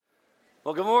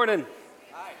Well, good morning.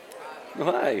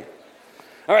 Hi.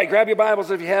 All right, grab your Bibles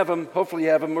if you have them. Hopefully you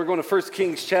have them. We're going to 1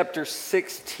 Kings chapter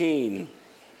 16.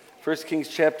 1 Kings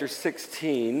chapter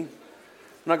 16. I'm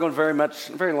not going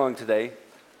very long today.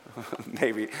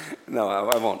 Maybe. No,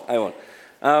 I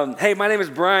won't. Hey, my name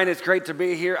is Brian. It's great to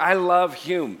be here. I love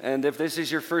Hume. And if this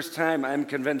is your first time, I'm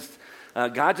convinced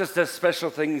God just does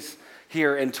special things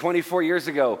here. And 24 years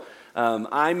ago,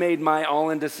 I made my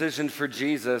all-in decision for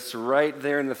Jesus right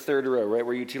there in the third row, right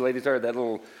where you two ladies are, that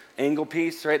little angle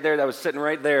piece right there. That was sitting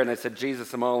right there, and I said,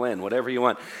 Jesus, I'm all in, whatever you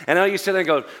want. And now you sit there and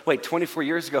go, wait, 24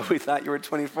 years ago we thought you were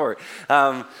 24.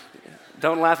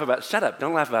 Don't laugh about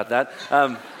that.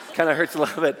 Kind of hurts a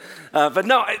little bit. But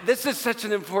no, this is such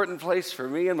an important place for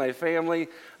me and my family.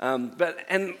 But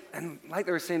like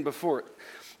they were saying before,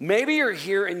 maybe you're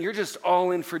here and you're just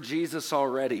all in for Jesus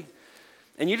already.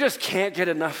 And you just can't get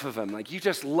enough of him. Like, you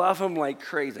just love him like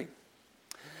crazy.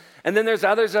 And then there's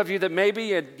others of you that maybe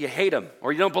you hate him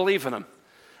or you don't believe in him.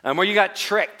 Or you got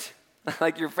tricked.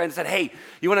 Like your friend said, hey,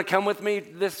 you want to come with me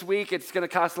this week? It's going to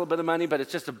cost a little bit of money, but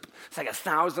it's like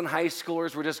 1,000 high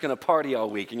schoolers. We're just going to party all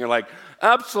week. And you're like,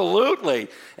 absolutely.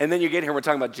 And then you get here, we're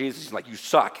talking about Jesus. You're like, you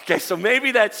suck. Okay, so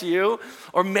maybe that's you.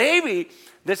 Or maybe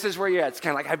this is where you're at. It's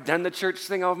kind of like, I've done the church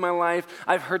thing all of my life.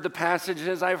 I've heard the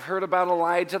passages. I've heard about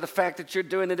Elijah. The fact that you're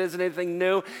doing it isn't anything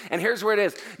new. And here's where it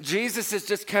is. Jesus is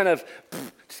just kind of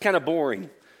boring.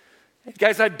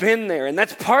 Guys, I've been there, and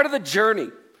that's part of the journey.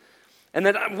 And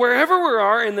that wherever we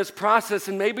are in this process,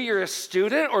 and maybe you're a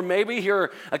student, or maybe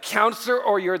you're a counselor,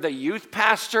 or you're the youth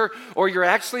pastor, or you're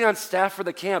actually on staff for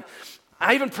the camp,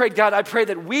 I even prayed, God, I pray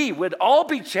that we would all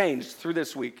be changed through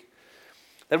this week.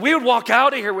 That we would walk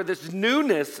out of here with this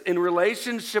newness in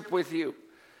relationship with you.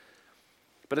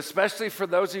 But especially for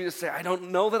those of you that say, I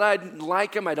don't know that I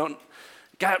like him,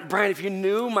 God, Brian, if you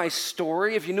knew my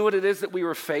story, if you knew what it is that we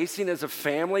were facing as a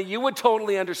family, you would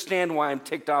totally understand why I'm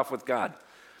ticked off with God.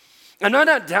 I'm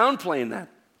not downplaying that.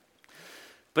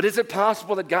 But is it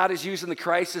possible that God is using the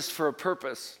crisis for a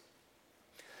purpose?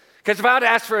 Because if I would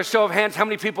ask for a show of hands, how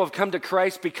many people have come to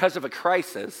Christ because of a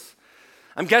crisis?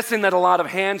 I'm guessing that a lot of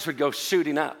hands would go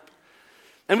shooting up.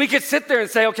 And we could sit there and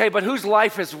say, okay, but whose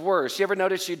life is worse? You ever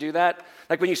notice you do that?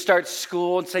 Like when you start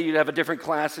school and say you have a different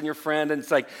class than your friend, and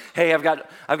it's like, hey, I've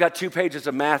got 2 pages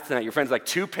of math tonight. Your friend's like,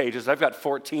 2 pages? I've got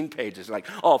 14 pages. Like,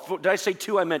 oh, did I say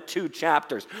 2? I meant 2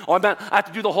 chapters. Oh, I have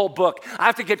to do the whole book. I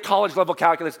have to get college level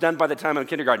calculus done by the time I'm in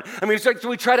kindergarten. I mean, so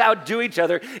we try to outdo each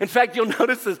other. In fact, you'll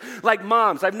notice this, like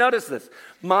moms. I've noticed this.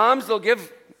 Moms, they'll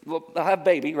have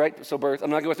baby, right? So birth. I'm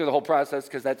not going to go through the whole process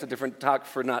because that's a different talk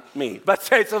for not me. But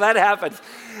so that happens.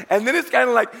 And then it's kind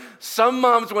of like some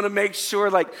moms want to make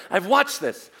sure, like, I've watched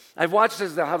this. They'll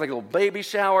have like a little baby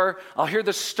shower. I'll hear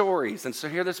the stories. And so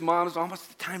here this mom's almost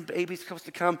the time baby's supposed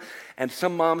to come. And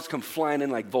some moms come flying in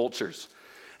like vultures.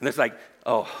 And it's like,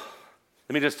 oh,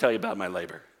 let me just tell you about my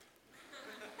labor.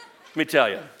 Let me tell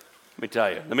you.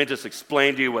 Let me just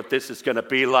explain to you what this is going to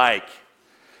be like.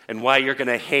 And why you're going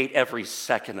to hate every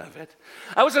second of it.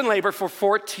 I was in labor for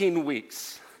 14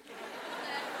 weeks.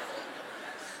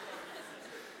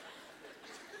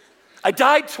 I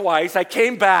died twice. I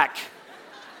came back.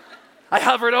 I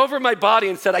hovered over my body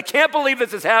and said, I can't believe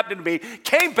this is happening to me.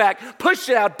 Came back, pushed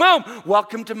it out, boom,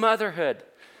 welcome to motherhood.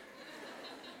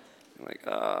 I'm like,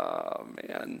 oh,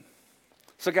 man.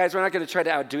 So guys, we're not going to try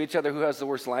to outdo each other who has the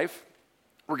worst life.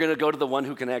 We're going to go to the one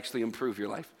who can actually improve your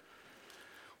life.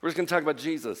 We're just going to talk about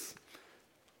Jesus.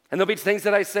 And there'll be things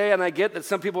that I say and I get that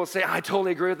some people will say, I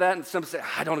totally agree with that. And some say,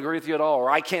 I don't agree with you at all.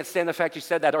 Or I can't stand the fact you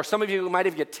said that. Or some of you might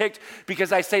even get ticked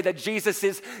because I say that Jesus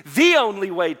is the only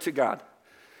way to God.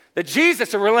 That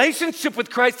Jesus, a relationship with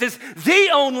Christ, is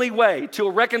the only way to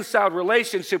a reconciled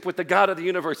relationship with the God of the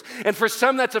universe. And for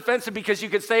some, that's offensive because you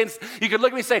could look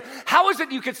at me and say, how is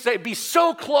it you could say, be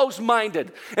so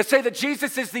close-minded and say that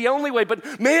Jesus is the only way?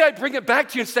 But may I bring it back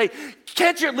to you and say,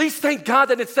 can't you at least thank God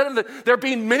that instead of there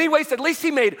being many ways, at least he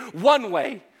made one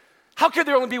way? How could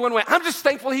there only be one way? I'm just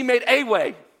thankful he made a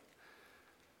way.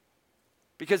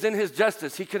 Because in his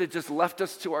justice, he could have just left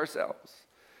us to ourselves.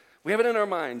 We have it in our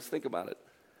minds. Think about it.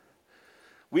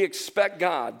 We expect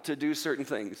God to do certain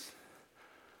things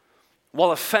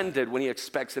while offended when he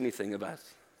expects anything of us.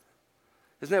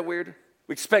 Isn't that weird?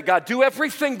 We expect God, do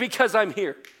everything because I'm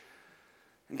here.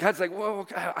 And God's like, well,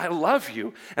 I love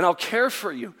you and I'll care for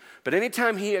you. But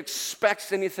anytime he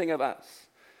expects anything of us,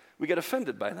 we get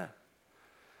offended by that.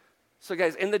 So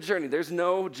guys, in the journey, there's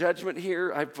no judgment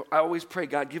here. I always pray,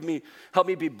 God, help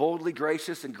me be boldly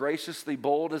gracious and graciously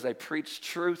bold as I preach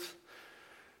truth.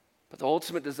 But the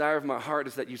ultimate desire of my heart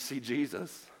is that you see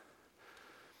Jesus,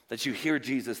 that you hear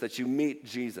Jesus, that you meet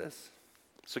Jesus.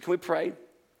 So can we pray?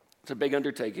 It's a big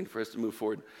undertaking for us to move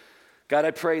forward. God,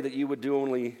 I pray that you would do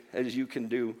only as you can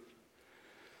do.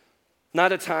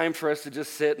 Not a time for us to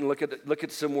just sit and look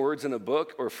at some words in a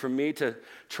book, or for me to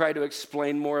try to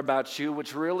explain more about you,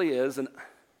 which really is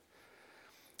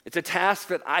it's a task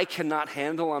that I cannot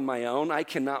handle on my own. I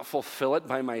cannot fulfill it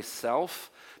by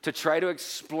myself. To try to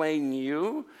explain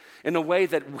you in a way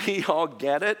that we all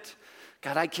get it,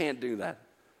 God, I can't do that.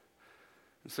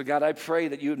 And so, God, I pray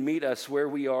that you would meet us where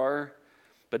we are,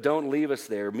 but don't leave us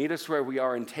there. Meet us where we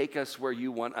are and take us where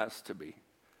you want us to be.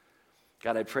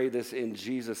 God, I pray this in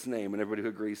Jesus' name. And everybody who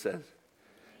agrees says,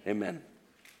 amen.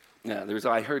 Yeah,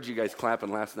 I heard you guys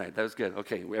clapping last night. That was good.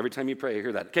 Okay, every time you pray, I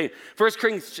hear that. Okay, 1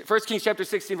 Kings chapter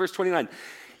 16, verse 29.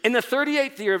 In the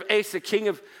 38th year of Asa, king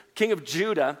of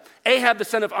Judah, Ahab the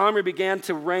son of Omri began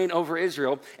to reign over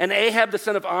Israel. And Ahab the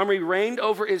son of Omri reigned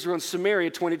over Israel in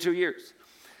Samaria 22 years.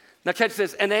 Now catch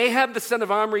this. And Ahab the son of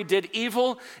Omri did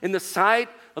evil in the sight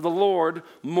of the Lord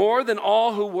more than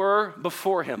all who were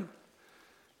before him.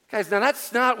 Guys, now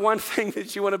that's not one thing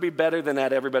that you want to be better than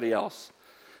at everybody else.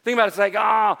 Think about it. It's like,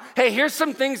 hey, here's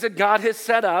some things that God has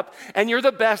set up, and you're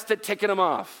the best at ticking them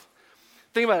off.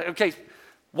 Think about it. Okay,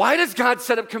 why does God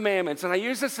set up commandments? And I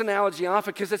use this analogy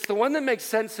often because it's the one that makes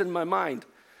sense in my mind.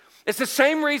 It's the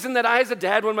same reason that I, as a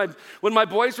dad, when my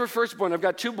boys were first born, I've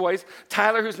got two boys,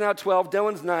 Tyler, who's now 12,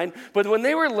 Dylan's 9, but when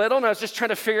they were little and I was just trying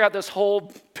to figure out this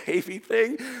whole baby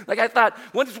thing, like I thought,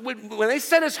 when they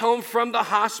sent us home from the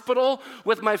hospital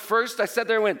with my first, I sat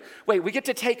there and went, wait, we get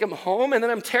to take him home? And then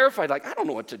I'm terrified, like, I don't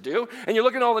know what to do. And you're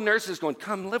looking at all the nurses going,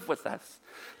 come live with us.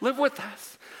 Live with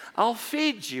us. I'll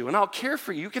feed you and I'll care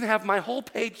for you. You can have my whole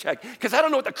paycheck because I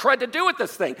don't know what the crud to do with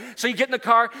this thing. So you get in the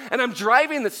car and I'm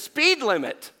driving the speed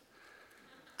limit.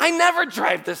 I never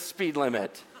drive the speed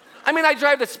limit. I mean, I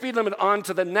drive the speed limit on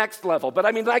to the next level. But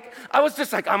I mean, like, I was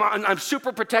just like, I'm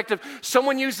super protective.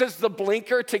 Someone uses the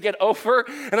blinker to get over,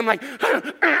 and I'm like,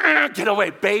 get away,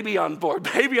 baby on board.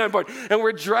 And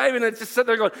we're driving, and it's just sitting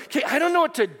there going, okay, I don't know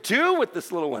what to do with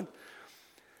this little one.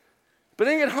 But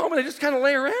then you get home, and they just kind of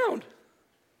lay around.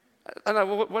 And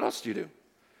what else do you do?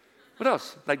 What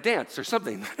else? Like dance or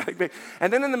something.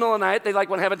 And then in the middle of the night, they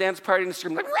like want to have a dance party and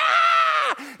scream like, rah!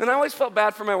 And I always felt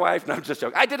bad for my wife. No, I'm just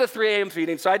joking. I did a 3 a.m.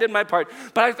 feeding, so I did my part.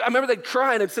 But I remember they'd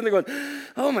cry, and I'm sitting there going,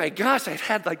 oh my gosh, I've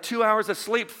had like 2 hours of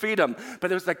sleep, feed them.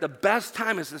 But it was like the best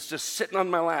time is this just sitting on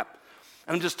my lap.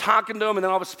 And I'm just talking to them, and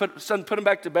then all of a sudden put them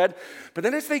back to bed. But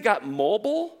then as they got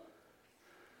mobile,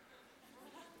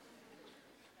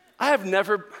 I've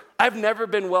never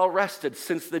been well rested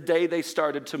since the day they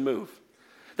started to move.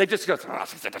 They just go,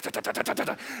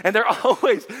 and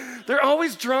they're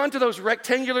always drawn to those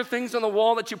rectangular things on the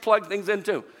wall that you plug things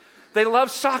into. They love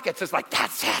sockets. It's like,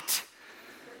 that's it.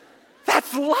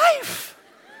 That's life.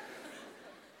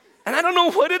 And I don't know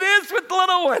what it is with the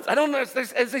little ones. I don't know.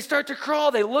 As they start to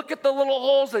crawl, they look at the little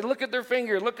holes. They look at their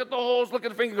finger. Look at the holes. Look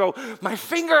at the finger. Go, my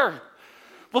finger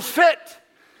will fit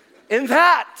in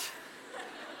that.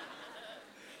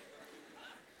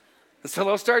 And so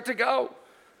they'll start to go.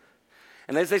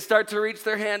 And as they start to reach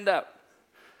their hand up,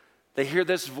 they hear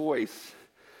this voice,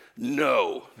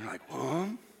 no. They're like, what?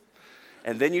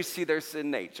 And then you see their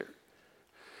sin nature.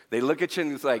 They look at you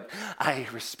and it's like, I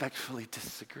respectfully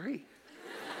disagree.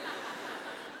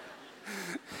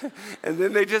 And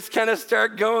then they just kind of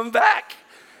start going back.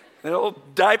 Their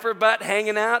old diaper butt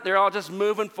hanging out. They're all just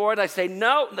moving forward. I say,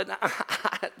 no.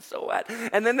 So what?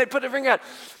 And then they put their finger out.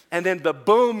 And then the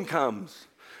boom comes.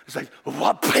 It's like,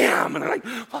 what, bam. And they're like,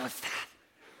 what was that?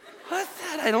 What's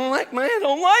that? I don't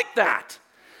like that.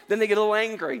 Then they get a little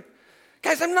angry.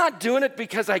 Guys, I'm not doing it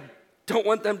because I don't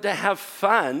want them to have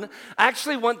fun. I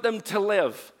actually want them to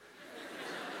live.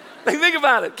 Like, think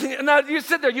about it. Now, you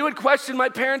sit there, you would question my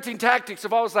parenting tactics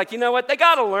of always like, you know what? They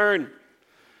got to learn.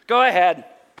 Go ahead.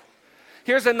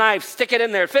 Here's a knife. Stick it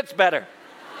in there. It fits better.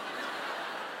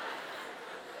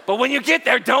 But when you get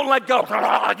there, don't let go.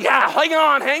 Yeah, hang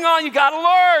on. You got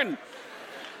to learn.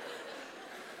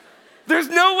 There's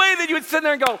no way that you would sit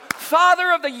there and go,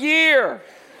 Father of the Year.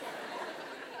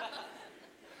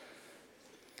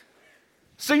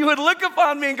 So you would look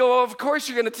upon me and go, well, of course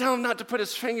you're going to tell him not to put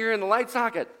his finger in the light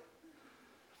socket.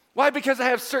 Why? Because I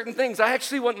have certain things. I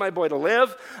actually want my boy to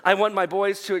live. I want my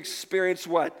boys to experience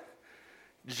what?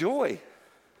 Joy.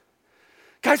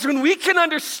 Guys, when we can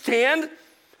understand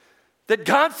that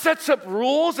God sets up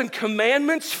rules and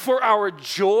commandments for our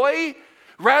joy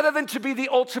rather than to be the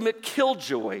ultimate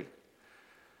killjoy,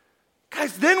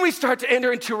 guys, then we start to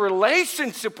enter into a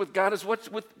relationship with God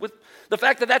with the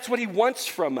fact that that's what he wants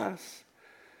from us.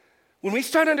 When we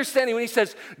start understanding, when he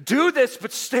says, do this,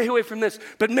 but stay away from this,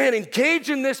 but man,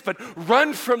 engage in this, but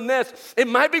run from this, it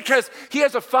might be because he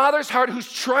has a father's heart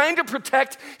who's trying to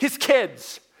protect his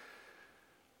kids.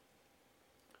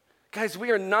 Guys, we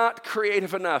are not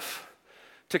creative enough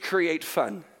to create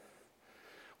fun.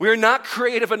 We are not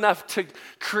creative enough to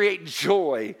create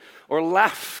joy or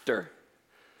laughter.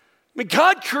 I mean,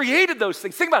 God created those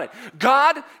things. Think about it.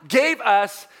 God gave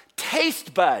us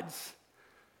taste buds.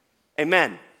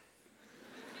 Amen.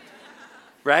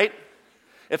 Right?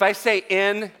 If I say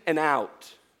in and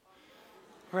out,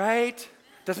 right?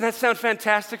 Doesn't that sound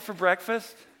fantastic for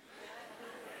breakfast?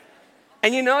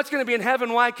 And you know it's going to be in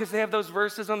heaven. Why? Because they have those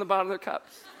verses on the bottom of their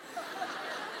cups.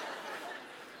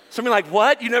 Some of you are like,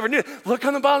 what? You never knew. Look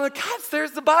on the bottom of the cups.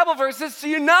 There's the Bible verses. So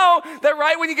you know that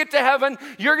right when you get to heaven,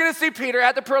 you're going to see Peter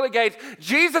at the pearly gates,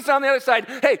 Jesus on the other side.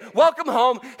 Hey, welcome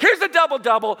home. Here's a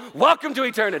double-double. Welcome to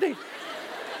eternity.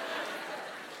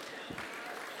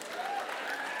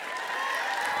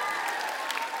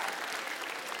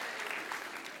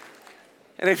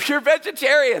 And if you're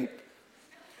vegetarian,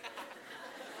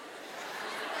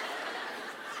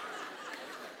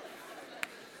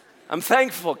 I'm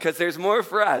thankful because there's more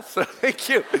for us, so thank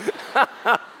you.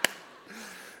 But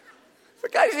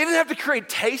guys, he didn't have to create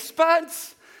taste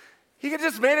buds. He could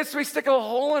just made it so we stick a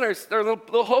hole in our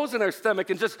little hose in our stomach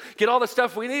and just get all the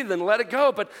stuff we need and then let it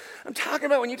go. But I'm talking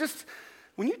about when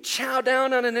you chow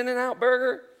down on an In-N-Out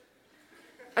burger.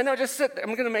 I know, just sit there.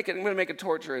 I'm gonna make it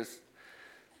torturous.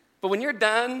 But when you're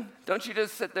done, don't you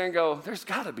just sit there and go, there's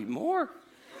gotta be more.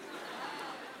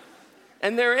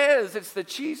 And there is, it's the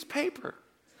cheese paper.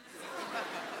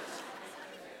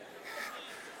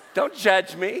 Don't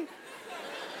judge me.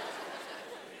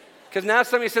 Because now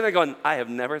somebody's sitting there going, I have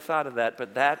never thought of that,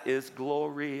 but that is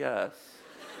glorious.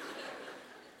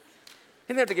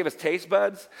 He didn't have to give us taste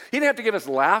buds. He didn't have to give us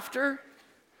laughter.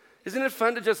 Isn't it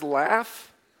fun to just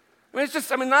laugh?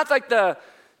 Not like the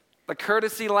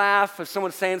courtesy laugh of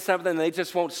someone saying something and they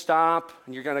just won't stop.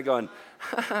 And you're kind of going,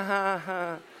 ha, ha, ha,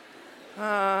 ha,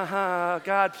 ha, ha,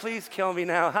 God, please kill me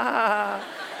now, ha,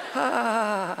 ha,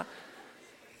 ha.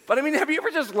 But have you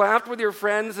ever just laughed with your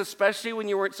friends, especially when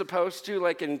you weren't supposed to,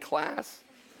 like in class?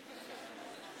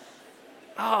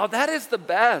 Oh, that is the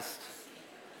best.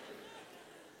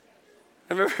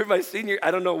 I remember my senior,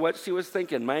 I don't know what she was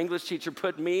thinking. My English teacher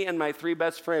put me and my 3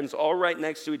 best friends all right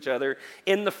next to each other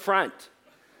in the front.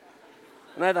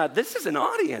 And I thought, this is an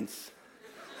audience.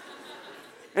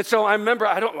 And so I remember,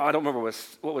 I don't remember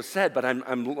what was said, but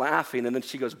I'm laughing. And then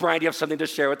she goes, Brian, do you have something to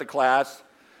share with the class?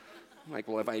 I'm like,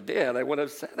 well, if I did, I would have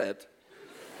said it.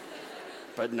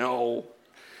 But no.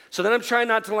 So then I'm trying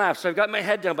not to laugh. So I've got my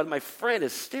head down, but my friend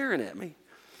is staring at me.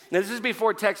 Now, this is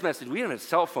before text message. We didn't have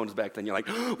cell phones back then. You're like,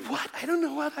 what? I don't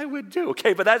know what I would do.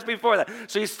 Okay, but that's before that.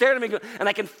 So he's staring at me, and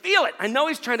I can feel it. I know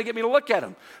he's trying to get me to look at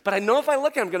him. But I know if I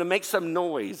look at him, I'm going to make some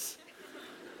noise.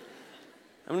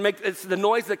 It's the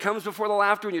noise that comes before the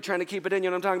laughter when you're trying to keep it in.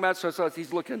 You know what I'm talking about? So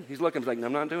he's looking. He's like,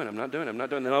 I'm not doing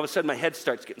it. Then all of a sudden, my head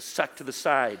starts getting sucked to the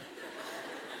side.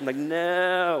 I'm like,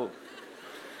 no.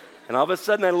 And all of a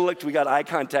sudden, I looked. We got eye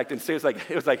contact, and it was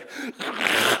like,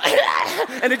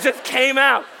 and it just came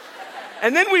out.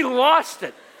 And then we lost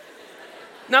it.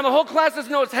 Now, the whole class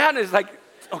doesn't know what's happening. It's like,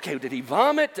 okay, did he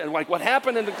vomit? And like, what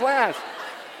happened in the class?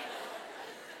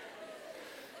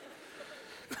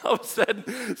 All of a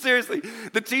sudden, seriously,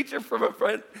 the teacher from a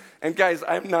front, and guys,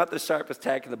 I'm not the sharpest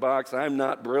tack in the box. I'm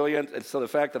not brilliant. And so the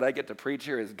fact that I get to preach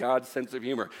here is God's sense of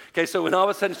humor. Okay, so when all of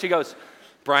a sudden she goes,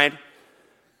 Brian,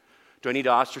 do I need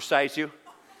to ostracize you?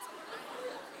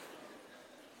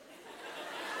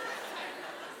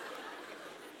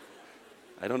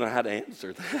 I don't know how to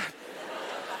answer that.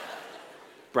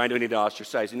 Brian, do I need to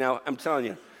ostracize you? Now, I'm telling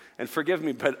you, and forgive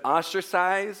me, but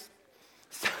ostracize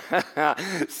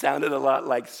sounded a lot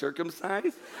like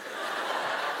circumcised.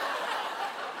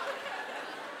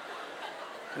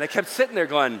 And I kept sitting there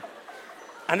going,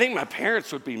 I think my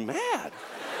parents would be mad.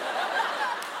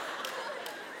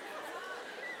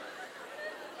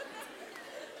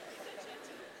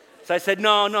 So I said,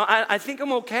 no, I think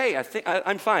I'm okay.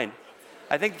 I'm fine.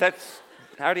 I think that's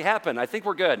already happened. I think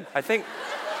we're good.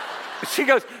 She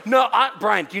goes, no,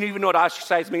 Brian, do you even know what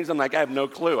ostracize means? I'm like, I have no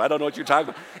clue. I don't know what you're talking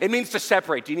about. It means to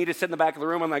separate. Do you need to sit in the back of the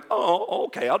room? I'm like, oh,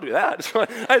 okay, I'll do that. So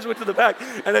I just went to the back,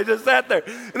 and I just sat there.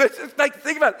 And it's just like,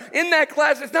 think about it. In that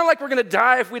class, it's not like we're going to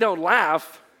die if we don't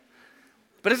laugh.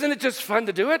 But isn't it just fun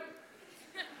to do it?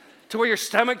 To where your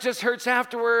stomach just hurts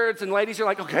afterwards, and ladies are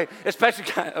like, okay,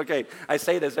 I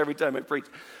say this every time I preach.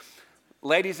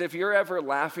 Ladies, if you're ever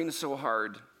laughing so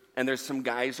hard, and there's some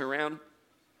guys around,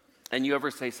 and you ever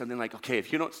say something like, okay,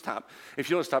 if you don't stop, I'm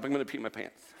going to pee my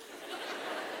pants.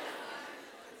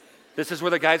 This is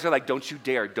where the guys are like, don't you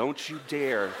dare, don't you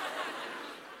dare.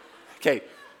 Okay.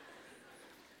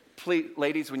 Please,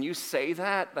 ladies, when you say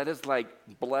that, that is like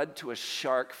blood to a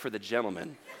shark for the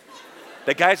gentleman.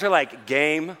 The guys are like,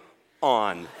 game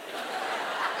on.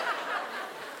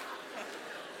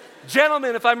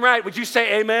 Gentlemen, if I'm right, would you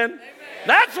say amen? Amen?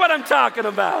 That's what I'm talking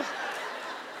about.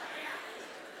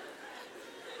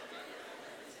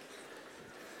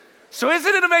 So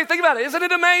isn't it amazing? Think about it. Isn't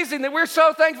it amazing that we're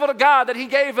so thankful to God that he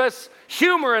gave us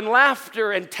humor and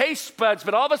laughter and taste buds,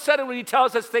 but all of a sudden when he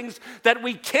tells us things that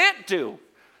we can't do,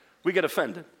 we get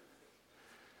offended.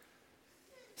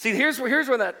 See, here's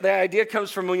where the idea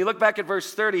comes from. When you look back at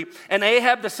verse 30, and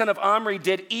Ahab the son of Omri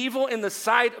did evil in the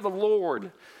sight of the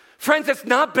Lord. Friends, it's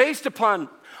not based upon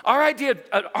our idea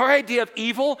of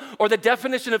evil, or the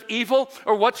definition of evil,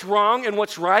 or what's wrong and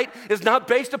what's right, is not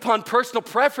based upon personal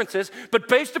preferences, but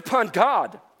based upon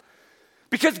God.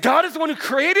 Because God is the one who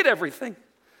created everything.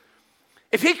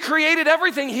 If he created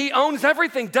everything, he owns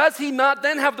everything. Does he not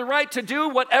then have the right to do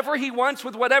whatever he wants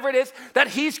with whatever it is that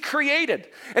he's created?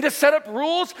 And to set up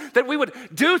rules that we would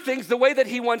do things the way that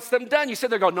he wants them done. You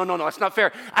sit there and go, no, it's not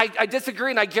fair. I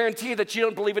disagree, and I guarantee you that you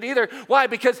don't believe it either. Why?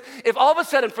 Because if all of a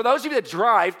sudden, for those of you that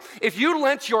drive, if you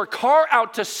lent your car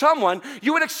out to someone,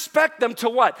 you would expect them to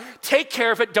what? Take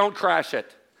care of it, don't crash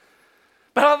it.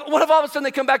 But what if all of a sudden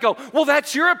they come back and go, well,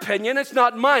 that's your opinion, it's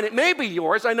not mine. It may be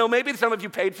yours. I know maybe some of you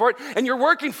paid for it, and you're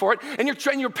working for it, and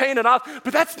you're paying it off,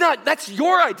 but that's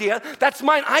your idea, that's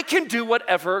mine. I can do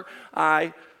whatever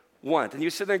I want. And you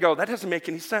sit there and go, that doesn't make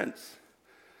any sense.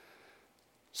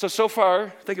 So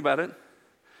far, think about it,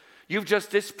 you've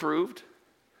just disproved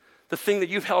the thing that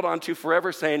you've held on to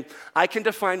forever, saying, I can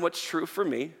define what's true for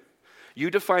me, you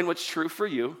define what's true for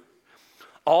you,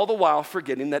 all the while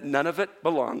forgetting that none of it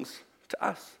belongs to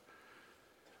us.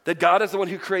 That God is the one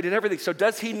who created everything. So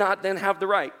does he not then have the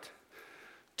right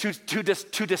to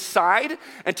decide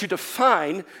and to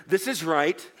define this is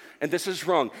right and this is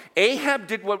wrong? Ahab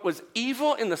did what was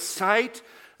evil in the sight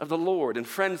of the Lord. And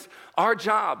friends, our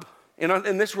job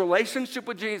in this relationship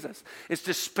with Jesus is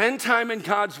to spend time in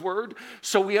God's word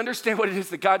so we understand what it is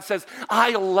that God says.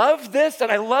 I love this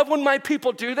and I love when my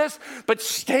people do this, but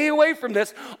stay away from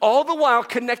this, all the while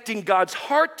connecting God's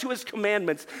heart to his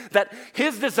commandments, that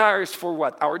his desire is for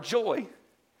what? Our joy.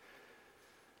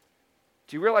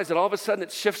 Do you realize that all of a sudden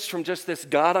it shifts from just this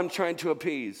God I'm trying to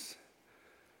appease,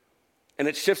 and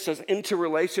it shifts us into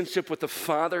relationship with the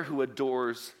Father who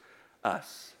adores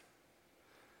us?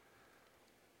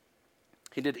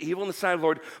 He did evil in the sight of the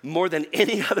Lord more than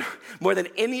any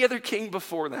other king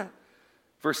before that.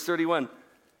 Verse 31.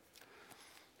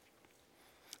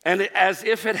 And as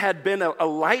if it had been a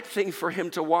light thing for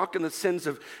him to walk in the sins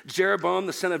of Jeroboam,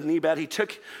 the son of Nebat, he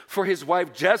took for his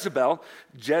wife Jezebel.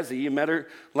 You met her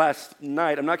last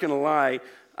night. I'm not going to lie.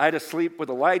 I had to sleep with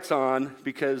the lights on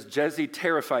because Jeze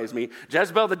terrifies me.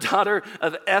 Jezebel, the daughter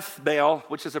of Ethbaal,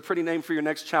 which is a pretty name for your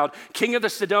next child, king of the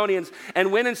Sidonians,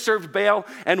 and went and served Baal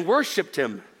and worshiped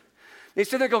him. They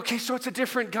said, okay, so it's a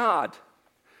different God.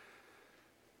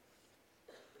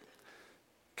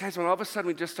 Guys, when all of a sudden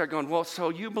we just start going, well, so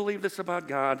you believe this about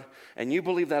God, and you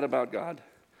believe that about God.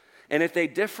 And if they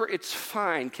differ, it's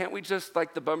fine. Can't we just,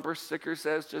 like the bumper sticker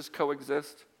says, just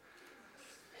coexist?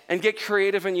 And get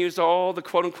creative and use all the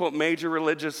quote-unquote major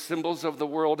religious symbols of the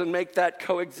world and make that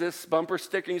coexist bumper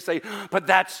sticker. And you say, but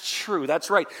that's true, that's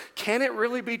right. Can it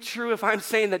really be true if I'm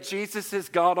saying that Jesus is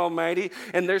God Almighty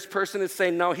and this person is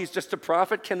saying, no, he's just a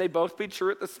prophet? Can they both be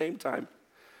true at the same time?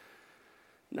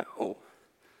 No.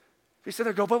 You sit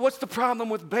there and go, but what's the problem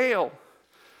with Baal?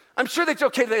 I'm sure that's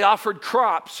okay, they offered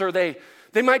crops, or they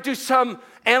might do some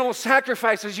animal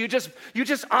sacrifices. You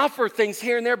just offer things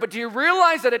here and there. But do you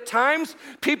realize that at times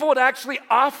people would actually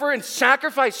offer and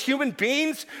sacrifice human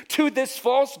beings to this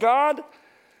false god?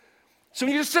 So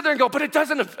when you just sit there and go, but it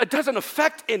doesn't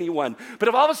affect anyone. But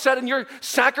if all of a sudden you're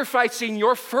sacrificing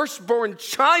your firstborn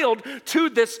child to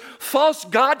this false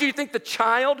god, do you think the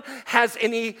child has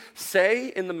any say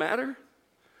in the matter?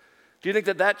 Do you think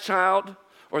that child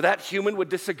or that human would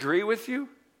disagree with you?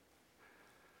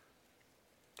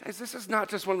 Guys, this is not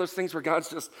just one of those things where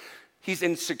he's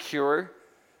insecure.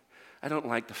 I don't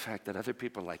like the fact that other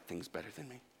people like things better than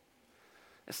me.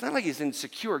 It's not like he's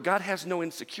insecure. God has no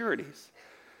insecurities.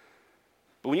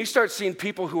 But when you start seeing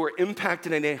people who are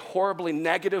impacted in a horribly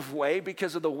negative way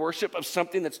because of the worship of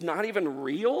something that's not even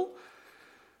real,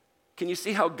 can you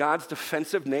see how God's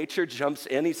defensive nature jumps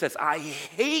in? He says, I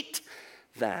hate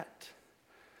that.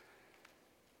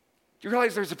 Do you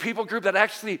realize there's a people group that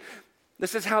actually,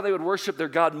 this is how they would worship their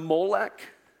god Molech?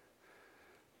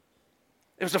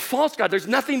 It was a false god. There's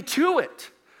nothing to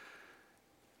it.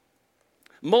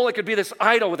 Moloch would be this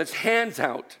idol with its hands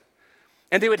out.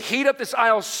 And they would heat up this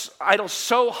idol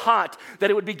so hot that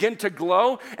it would begin to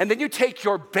glow. And then you take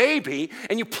your baby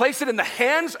and you place it in the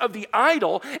hands of the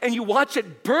idol and you watch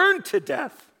it burn to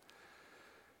death.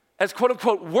 As quote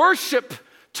unquote worship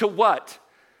to what?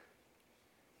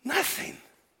 Nothing.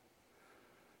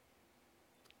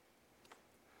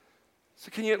 So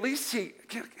can you at least see,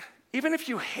 even if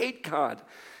you hate God,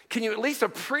 can you at least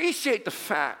appreciate the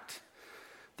fact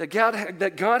that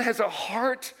God has a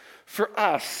heart for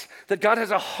us, that God has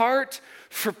a heart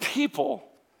for people?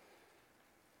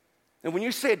 And when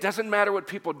you say it doesn't matter what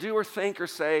people do or think or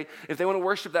say, if they want to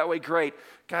worship that way, great.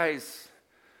 Guys,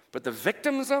 but the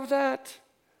victims of that,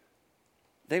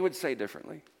 they would say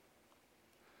differently.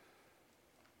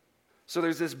 So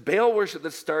there's this Baal worship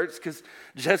that starts because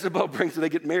Jezebel brings it. They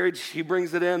get married. She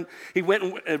brings it in. He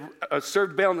went and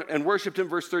served Baal and worshiped him,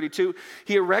 verse 32.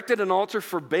 He erected an altar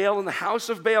for Baal in the house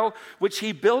of Baal, which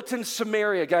he built in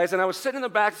Samaria, guys. And I was sitting in the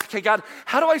back, okay, God,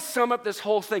 how do I sum up this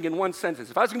whole thing in one sentence?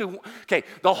 If I was going to do, okay,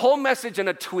 the whole message in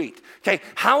a tweet, okay,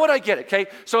 how would I get it, okay?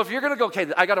 So if you're going to go,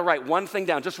 okay, I got to write one thing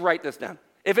down, just write this down.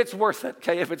 If it's worth it,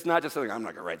 okay? If it's not, just something, I'm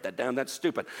not going to write that down. That's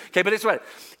stupid. Okay, but it's what?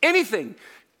 Anything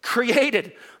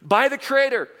created by the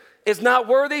Creator is not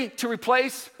worthy to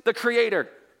replace the Creator.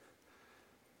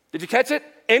 Did you catch it?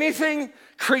 Anything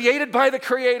created by the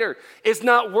Creator is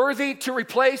not worthy to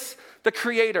replace the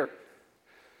Creator.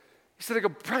 He said, I go,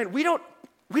 Brian, we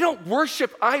don't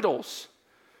worship idols.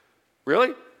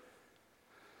 Really?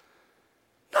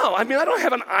 No, I mean, I don't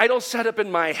have an idol set up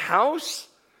in my house.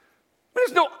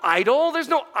 There's no idol. There's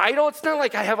no idol. It's not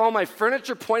like I have all my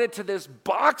furniture pointed to this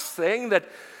box thing that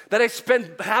I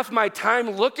spend half my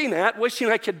time looking at, wishing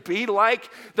I could be like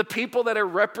the people that are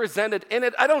represented in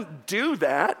it. I don't do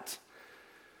that.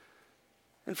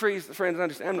 And friends,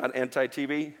 understand, I'm not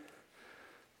anti-TV.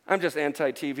 I'm just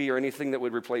anti-TV or anything that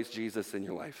would replace Jesus in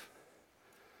your life.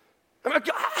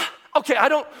 Okay, I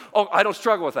don't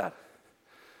struggle with that.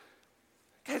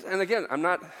 Guys, and again, I'm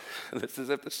not, this is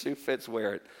if the shoe fits,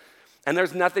 wear it. And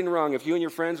there's nothing wrong. If you and your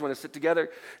friends want to sit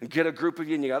together and get a group of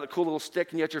you and you got a cool little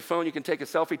stick and you got your phone, you can take a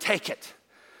selfie, take it.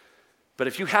 But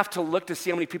if you have to look to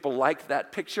see how many people like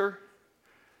that picture,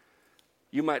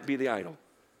 you might be the idol.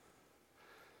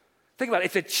 Think about it.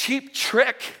 It's a cheap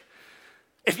trick.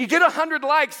 If you get 100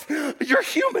 likes, you're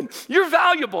human. You're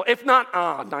valuable. If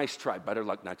not, nice try. Better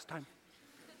luck next time.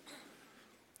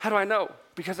 How do I know?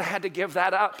 Because I had to give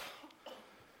that up.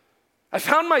 I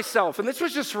found myself, and this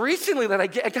was just recently that I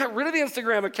got rid of the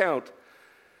Instagram account,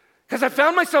 because I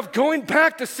found myself going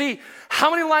back to see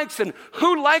how many likes and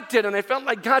who liked it, and I felt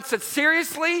like God said,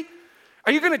 seriously?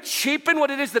 Are you going to cheapen what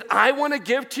it is that I want to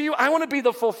give to you? I want to be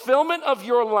the fulfillment of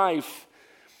your life.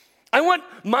 I want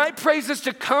my praises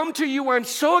to come to you where I'm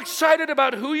so excited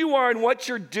about who you are and what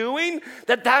you're doing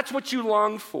that that's what you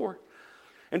long for.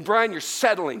 And Brian, you're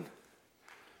settling.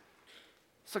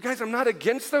 So guys, I'm not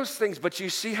against those things, but you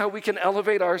see how we can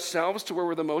elevate ourselves to where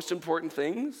we're the most important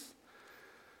things?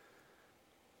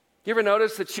 You ever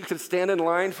notice that you can stand in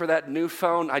line for that new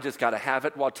phone, I just got to have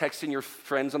it, while texting your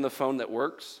friends on the phone that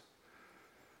works?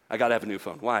 I got to have a new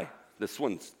phone. Why? This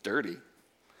one's dirty.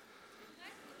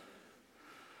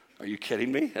 Are you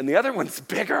kidding me? And the other one's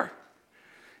bigger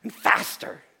and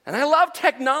faster. And I love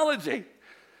technology.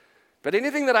 But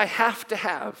anything that I have to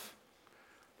have,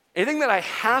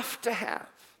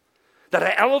 that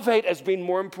I elevate as being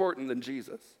more important than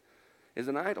Jesus, is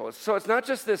an idol. So it's not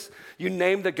just this, you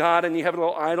name the God and you have a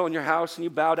little idol in your house and you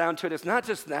bow down to it. It's not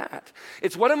just that.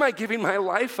 It's what am I giving my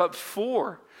life up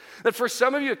for? That for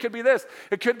some of you, it could be this.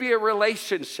 It could be a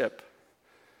relationship.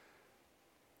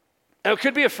 And it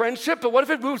could be a friendship, but what if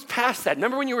it moves past that?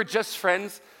 Remember when you were just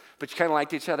friends, but you kind of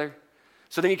liked each other?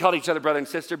 So then you called each other brother and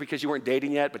sister because you weren't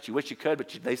dating yet, but you wish you could, but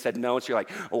they said no, and so you're like,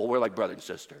 oh, well, we're like brother and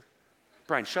sister.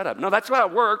 Brian, shut up. No, that's how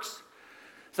it works.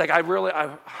 It's like,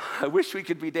 I wish we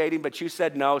could be dating, but you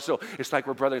said no, so it's like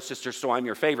we're brother and sister, so I'm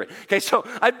your favorite. Okay, so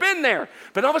I've been there,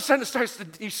 but all of a sudden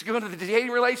you go into the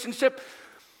dating relationship.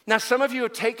 Now, some of you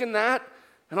have taken that,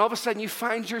 and all of a sudden you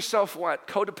find yourself what?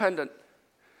 Codependent.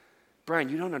 Brian,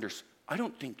 you don't understand. I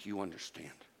don't think you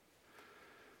understand.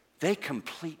 They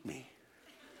complete me.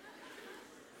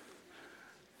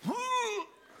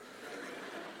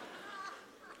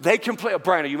 They complete.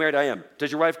 Brian, are you married? I am.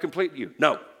 Does your wife complete you?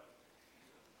 No.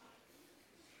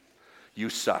 You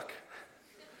suck.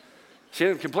 She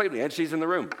didn't complete me, and she's in the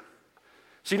room.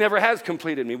 She never has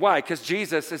completed me. Why? Because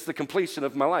Jesus is the completion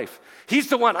of my life. He's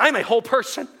the one. I'm a whole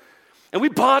person. And we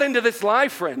bought into this lie,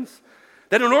 friends,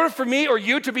 that in order for me or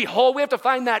you to be whole, we have to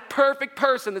find that perfect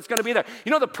person that's going to be there. You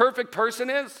know what the perfect person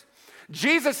is?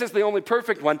 Jesus is the only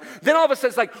perfect one. Then all of a sudden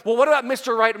it's like, well, what about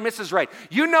Mr. Right and Mrs. Right?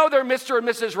 You know they're Mr. and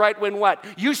Mrs. Right when what?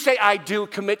 You say, I do,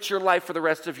 commit your life for the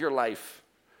rest of your life.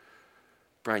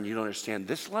 Brian, you don't understand.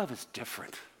 This love is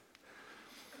different.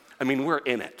 I mean, we're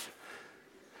in it.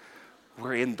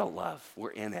 We're in the love.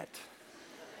 We're in it.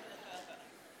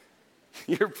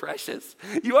 You're precious.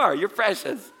 You are. You're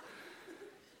precious.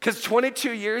 Because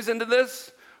 22 years into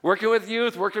this, working with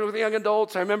youth, working with young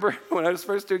adults, I remember when I was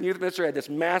first doing youth ministry, I had this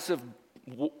massive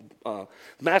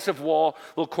wall,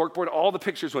 little corkboard, all the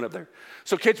pictures went up there.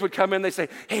 So kids would come in, they say,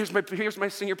 hey, here's my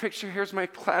senior picture, here's my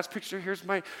class picture, here's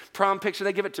my prom picture.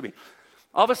 They give it to me.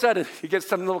 All of a sudden, you get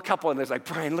some little couple, and they're like,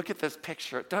 Brian, look at this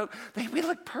picture. We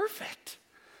look perfect.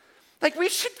 Like, we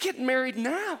should get married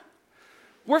now.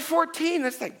 We're 14.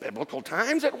 That's like biblical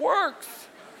times. It works.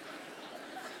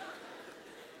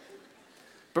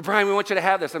 But Brian, we want you to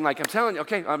have this. I'm like, I'm telling you,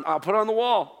 okay, I'll put it on the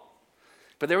wall.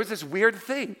 But there was this weird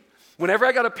thing. Whenever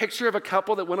I got a picture of a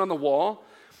couple that went on the wall,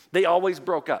 they always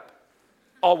broke up.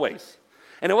 Always.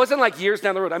 And it wasn't like years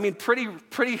down the road. I mean,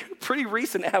 pretty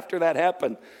recent after that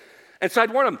happened. And so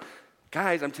I'd warn them,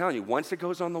 guys, I'm telling you, once it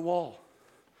goes on the wall,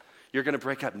 you're going to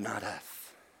break up. Not us.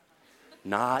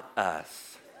 Not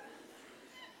us.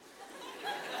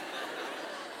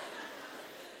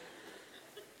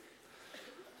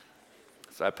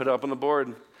 So I put it up on the board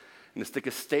and to stick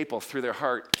a staple through their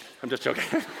heart. I'm just joking.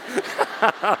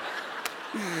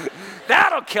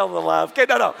 That'll kill the love. Okay,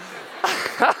 no.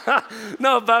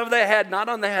 No, above the head, not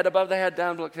on the head, above the head,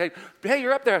 down. Look, hey,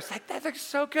 you're up there. I was like, that looks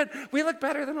so good. We look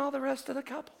better than all the rest of the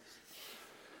couples.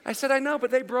 I said, I know,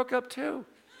 but they broke up too.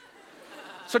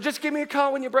 So just give me a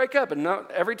call when you break up. And no,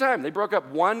 every time they broke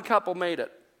up, one couple made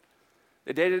it.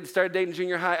 They started dating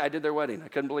junior high. I did their wedding. I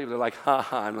couldn't believe it. They're like, ha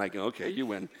ha. I'm like, okay, you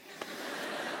win.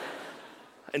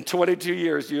 In 22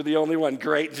 years, you're the only one.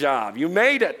 Great job. You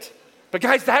made it. But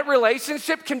guys, that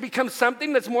relationship can become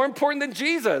something that's more important than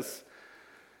Jesus.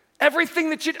 Everything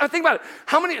that you, think about it.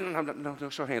 How many, no,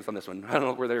 show hands on this one. I don't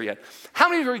know if we're there yet. How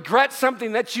many regret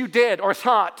something that you did or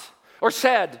thought or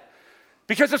said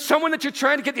because of someone that you're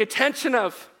trying to get the attention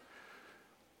of?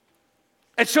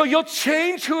 And so you'll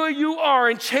change who you are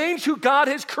and change who God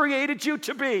has created you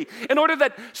to be in order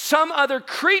that some other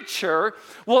creature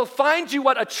will find you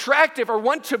attractive or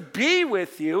want to be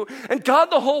with you. And God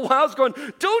the whole while is going,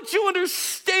 don't you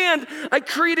understand? I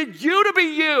created you to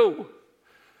be you.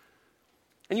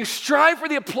 And you strive for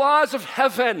the applause of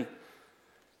heaven.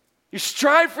 You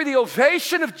strive for the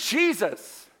ovation of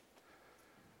Jesus.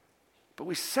 But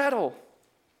we settle.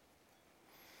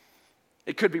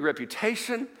 It could be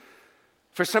reputation.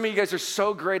 For some of you guys are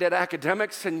so great at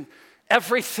academics and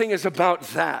everything is about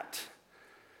that.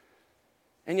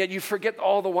 And yet you forget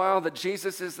all the while that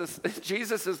Jesus is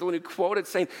the one who quoted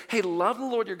saying, hey, love the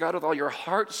Lord your God with all your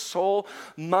heart, soul,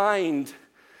 mind.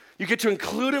 You get to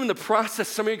include him in the process.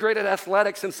 Some of you are great at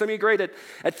athletics and some of you are great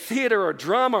at theater or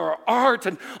drama or art.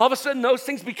 And all of a sudden those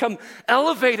things become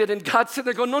elevated and God's sitting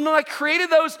there going, no, I created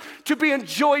those to be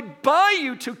enjoyed by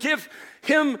you, to give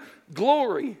him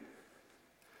glory.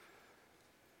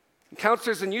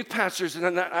 Counselors and youth pastors,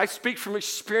 and I speak from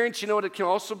experience, you know what it can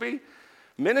also be?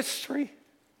 Ministry.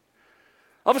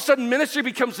 All of a sudden, ministry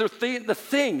becomes the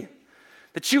thing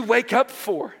that you wake up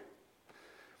for.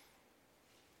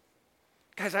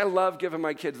 Guys, I love giving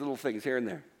my kids little things here and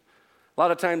there. A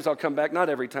lot of times I'll come back, not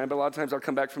every time, but a lot of times I'll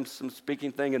come back from some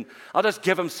speaking thing and I'll just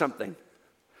give them something.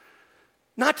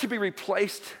 Not to be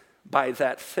replaced by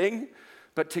that thing,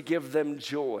 but to give them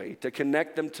joy, to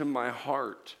connect them to my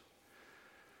heart.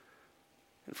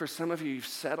 And for some of you, you've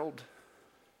settled.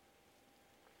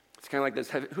 It's kind of like this.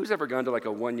 Who's ever gone to like a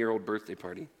 1-year-old birthday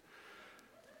party?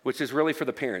 Which is really for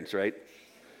the parents, right?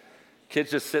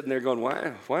 Kids just sitting there going,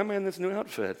 why am I in this new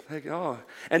outfit? Like, oh.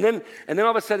 And then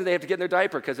all of a sudden they have to get in their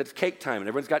diaper because it's cake time and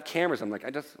everyone's got cameras. I'm like,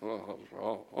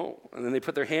 oh. And then they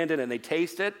put their hand in and they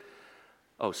taste it.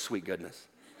 Oh, sweet goodness.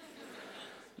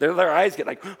 Their eyes get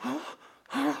like,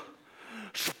 oh,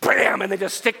 bam, and they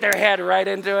just stick their head right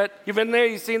into it. You've been there?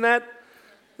 You've seen that?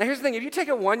 Now, here's the thing. If you take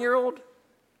a 1-year-old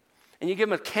and you give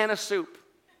them a can of soup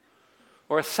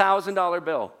or a $1,000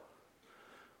 bill,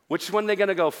 which one are they going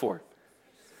to go for?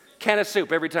 Can of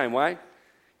soup every time. Why?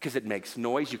 Because it makes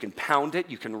noise. You can pound it.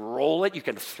 You can roll it. You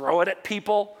can throw it at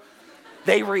people.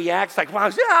 They react like,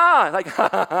 wow, yeah, like,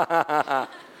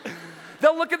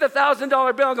 they'll look at the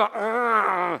 $1,000 bill and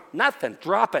go, nothing,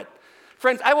 drop it.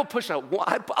 Friends, I'll push a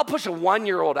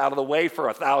 1-year-old out of the way for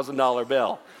a $1,000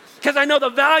 bill. Because I know the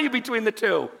value between the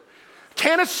two.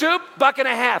 Can of soup,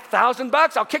 $1.50,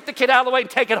 $1,000, I'll kick the kid out of the way and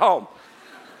take it home.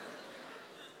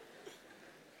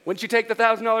 Wouldn't you take the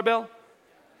 $1,000 bill?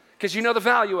 Because you know the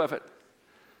value of it.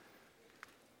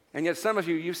 And yet some of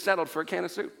you, you've settled for a can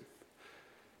of soup.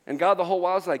 And God the whole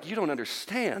while is like, you don't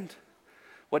understand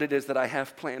what it is that I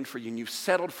have planned for you. And you've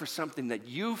settled for something that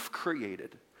you've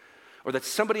created or that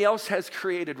somebody else has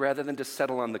created rather than to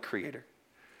settle on the Creator.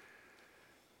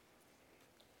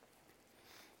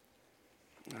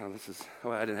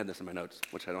 I didn't have this in my notes,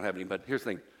 which I don't have any, but here's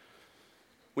the thing.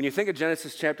 When you think of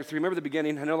Genesis chapter 3, remember the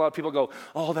beginning? I know a lot of people go,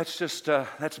 oh,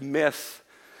 that's myth.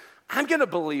 I'm going to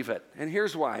believe it, and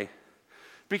here's why.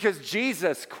 Because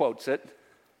Jesus quotes it,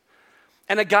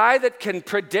 and a guy that can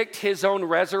predict his own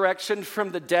resurrection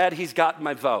from the dead, he's got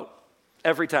my vote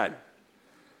every time.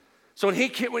 So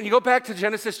when you go back to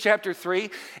Genesis chapter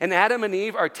 3, and Adam and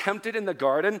Eve are tempted in the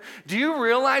garden, do you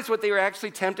realize what they were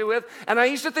actually tempted with? And I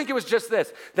used to think it was just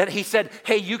this, that he said,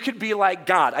 hey, you could be like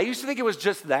God. I used to think it was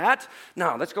just that.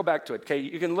 No, let's go back to it, okay?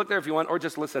 You can look there if you want, or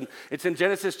just listen. It's in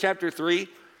Genesis chapter 3,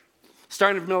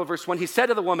 starting in the middle of verse 1. He said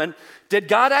to the woman, did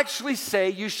God actually say,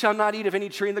 you shall not eat of any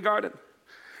tree in the garden?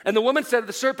 And the woman said to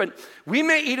the serpent, we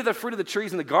may eat of the fruit of the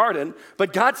trees in the garden,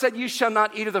 but God said, you shall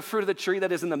not eat of the fruit of the tree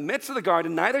that is in the midst of the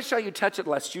garden, neither shall you touch it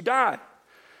lest you die.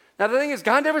 Now the thing is,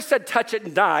 God never said touch it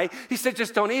and die. He said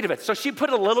just don't eat of it. So she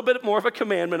put a little bit more of a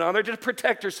commandment on her to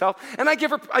protect herself, and I give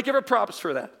her props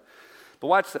for that. But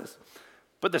watch this.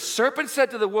 But the serpent said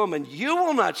to the woman, you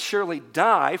will not surely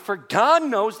die, for God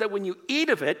knows that when you eat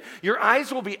of it, your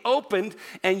eyes will be opened,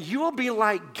 and you will be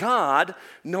like God,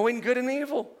 knowing good and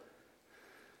evil.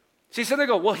 See, some they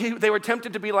go, well, they were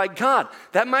tempted to be like God.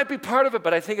 That might be part of it,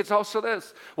 but I think it's also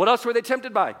this. What else were they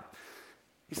tempted by?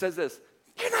 He says this,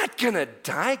 you're not going to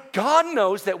die. God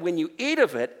knows that when you eat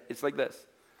of it, it's like this.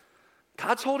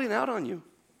 God's holding out on you.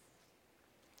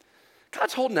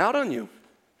 God's holding out on you.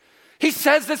 He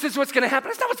says this is what's going to happen.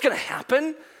 That's not what's going to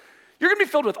happen. You're going to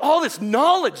be filled with all this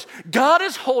knowledge. God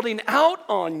is holding out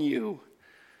on you.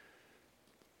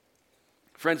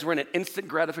 Friends, we're in an instant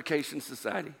gratification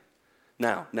society.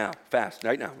 Now, fast,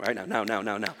 right now.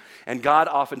 And God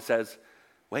often says,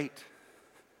 wait.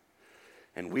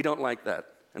 And we don't like that.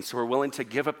 And so we're willing to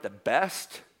give up the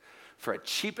best for a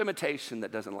cheap imitation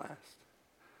that doesn't last.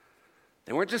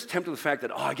 They weren't just tempted with the fact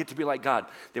that, I get to be like God.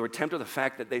 They were tempted with the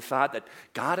fact that they thought that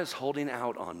God is holding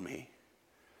out on me.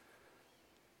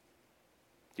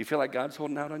 Do you feel like God's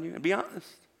holding out on you? And be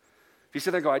honest. If you sit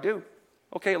there and go, I do.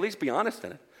 Okay, at least be honest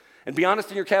in it. And be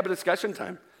honest in your cabinet discussion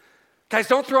time. Guys,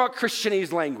 don't throw out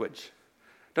Christianese language.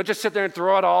 Don't just sit there and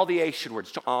throw out all the Asian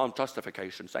words.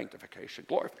 Justification, sanctification,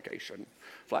 glorification,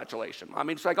 flagellation. I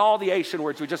mean, it's like all the Asian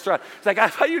words we just throw out. It's like,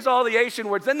 if I use all the Asian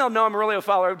words, then they'll know I'm really a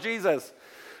follower of Jesus.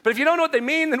 But if you don't know what they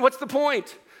mean, then what's the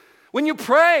point? When you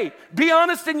pray, be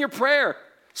honest in your prayer.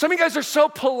 Some of you guys are so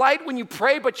polite when you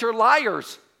pray, but you're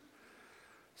liars.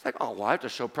 It's like, well, I have to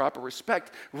show proper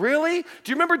respect. Really?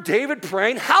 Do you remember David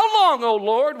praying, how long, O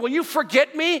Lord, will you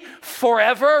forget me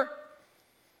forever?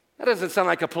 That doesn't sound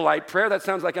like a polite prayer. That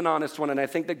sounds like an honest one, and I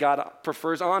think that God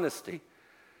prefers honesty.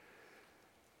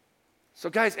 So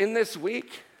guys, in this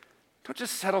week, don't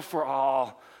just settle for,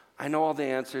 I know all the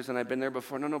answers and I've been there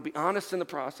before. No, be honest in the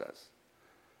process.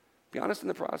 Be honest in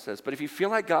the process. But if you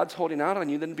feel like God's holding out on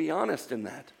you, then be honest in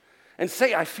that. And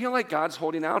say, I feel like God's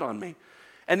holding out on me.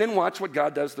 And then watch what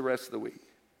God does the rest of the week.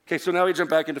 Okay, so now we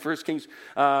jump back into 1 Kings.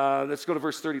 Let's go to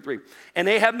verse 33. And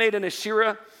Ahab made an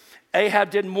Asherah. Ahab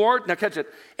did more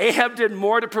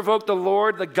to provoke the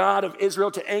Lord, the God of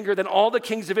Israel, to anger than all the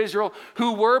kings of Israel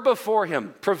who were before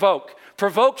him.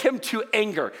 Provoke him to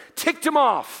anger. Ticked him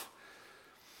off.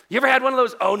 You ever had one of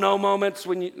those oh no moments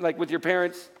when you, like with your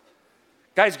parents?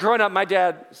 Guys, growing up, my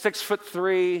dad,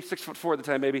 6'3", 6'4" at the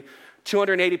time maybe,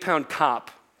 280-pound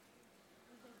cop.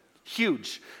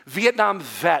 Huge. Vietnam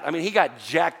vet. I mean, he got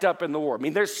jacked up in the war. I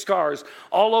mean, there's scars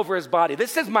all over his body.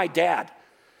 This is my dad.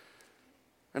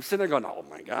 I'm sitting there going, oh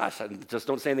my gosh, just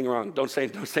don't say anything wrong. Don't say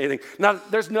anything. Now,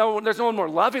 there's no one more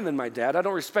loving than my dad. I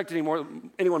don't respect anyone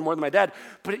more than my dad,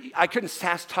 but I couldn't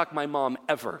sass talk my mom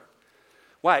ever.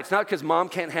 Why? It's not because mom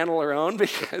can't handle her own,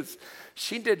 because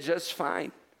she did just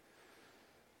fine.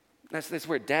 That's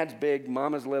where dad's big,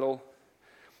 mom is little.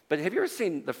 But have you ever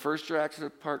seen the first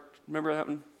Jurassic Park? Remember that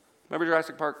one? Remember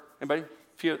Jurassic Park? Anybody? A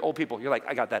few old people. You're like,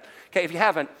 I got that. Okay, if you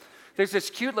haven't, there's this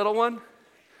cute little one,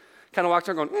 kind of walks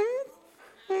around going,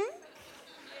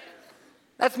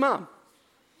 That's mom.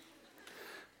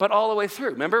 But all the way through.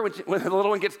 Remember when the little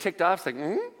one gets ticked off, it's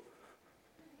like,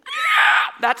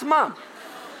 That's mom.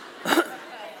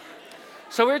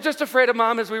 So we were just afraid of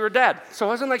mom as we were dad. So it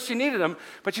wasn't like she needed him,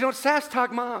 but you don't sass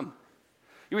talk mom.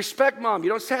 You respect mom. You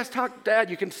don't sass talk dad.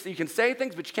 You can say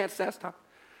things, but you can't sass talk.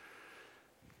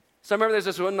 So I remember there's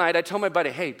this one night, I told my buddy,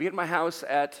 hey, be at my house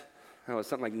at,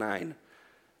 something like 9.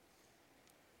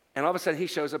 And all of a sudden he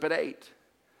shows up at 8.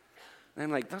 And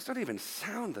I'm like, those don't even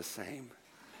sound the same.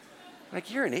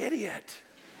 Like, you're an idiot.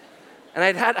 And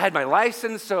I had my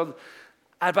license, so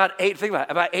about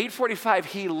 8:45,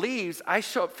 he leaves. I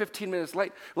show up 15 minutes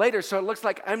later, so it looks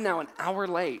like I'm now an hour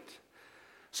late.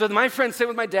 So my friend's sitting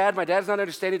with my dad. My dad's not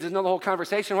understanding, doesn't know the whole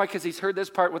conversation. Why? Because he's heard this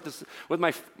part with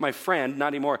my friend, not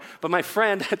anymore. But my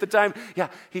friend at the time,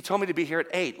 he told me to be here at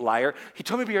 8, liar. He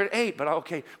told me to be here at 8, but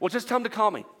okay, well, just tell him to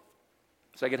call me.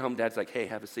 So I get home, Dad's like, hey,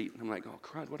 have a seat. And I'm like, oh,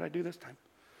 crud, what did I do this time?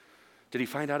 Did he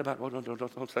find out about,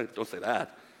 don't say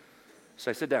that.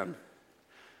 So I sit down.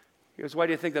 He goes, why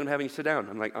do you think that I'm having you sit down?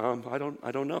 I'm like, I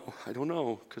don't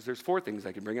know, because there's 4 things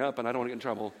I can bring up, and I don't want to get in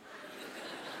trouble.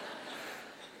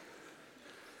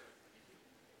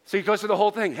 So he goes through the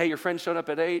whole thing. Hey, your friend showed up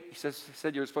at 8. He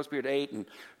said you were supposed to be here at 8, and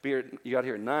you got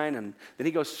here at 9. And then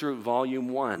he goes through volume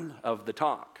 1 of the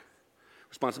talk.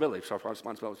 Responsibility.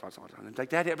 And like,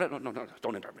 Dad, no,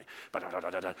 don't interrupt me.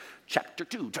 Chapter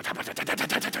 2.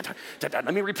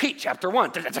 Let me repeat chapter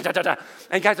 1.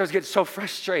 And guys, I was getting so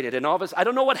frustrated. And all of us, I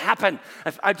don't know what happened.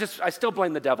 I still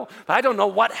blame the devil. But I don't know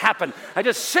what happened.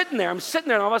 I'm sitting there, and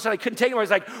all of a sudden I couldn't take it. I was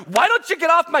like, why don't you get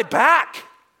off my back?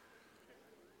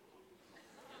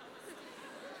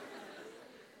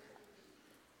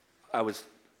 I was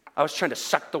trying to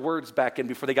suck the words back in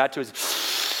before they got to his,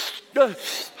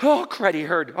 oh, crud, he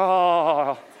heard,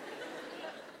 oh.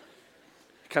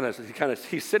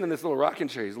 He's sitting in this little rocking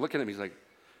chair. He's looking at me. He's like,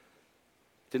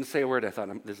 didn't say a word. I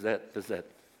thought, this is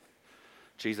it.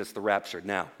 Jesus, the rapture,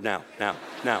 now.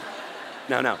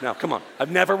 Come on.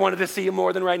 I've never wanted to see you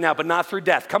more than right now, but not through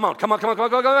death. Come on.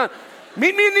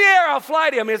 Meet me in the air. I'll fly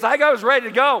to you. It's like I was ready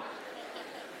to go.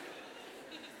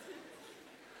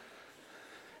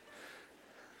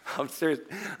 I'm serious.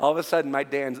 All of a sudden, my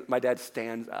dad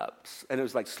stands up, and it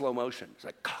was like slow motion. It's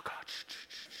like,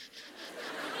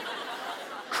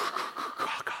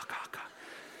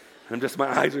 and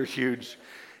my eyes are huge.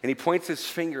 And he points his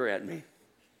finger at me.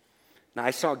 Now,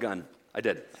 I saw a gun. I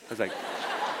did. I was like,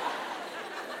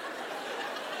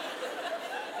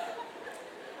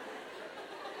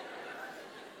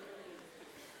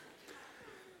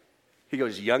 he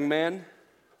goes, young man?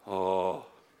 Oh.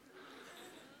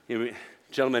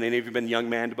 Gentlemen, any of you been young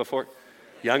man before?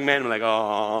 Young man, I'm like,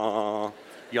 oh,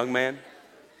 young man,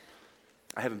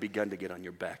 I haven't begun to get on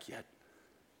your back yet.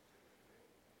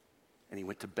 And he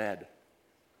went to bed.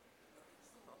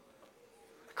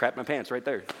 I crapped my pants right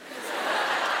there.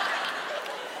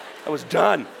 I was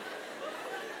done.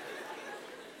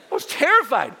 I was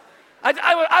terrified.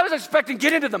 I was expecting,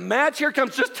 get into the match. Here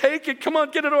comes, just take it. Come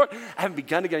on, get it over. I haven't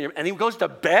begun to get on your, and he goes to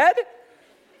bed?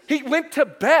 He went to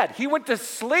bed. He went to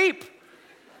sleep.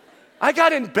 I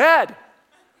got in bed.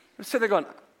 I'm sitting there going,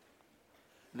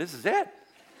 this is it.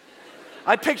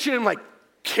 I pictured him like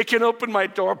kicking open my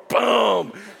door,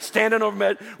 boom, standing over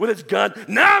me with his gun.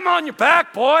 Now I'm on your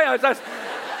back, boy. I'm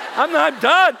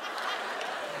done.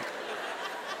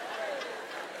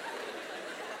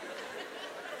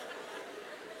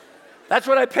 That's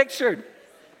what I pictured.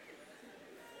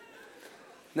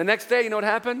 The next day, you know what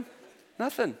happened?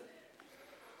 Nothing.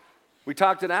 We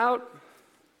talked it out.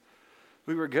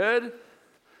 We were good.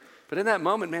 But in that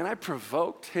moment, man, I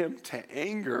provoked him to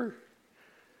anger.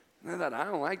 And I thought, I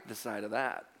don't like the side of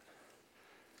that.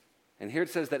 And here it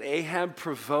says that Ahab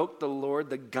provoked the Lord,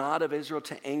 the God of Israel,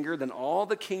 to anger. Then all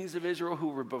the kings of Israel who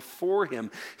were before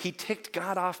him, he ticked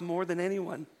God off more than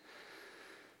anyone.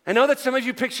 I know that some of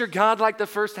you picture God like the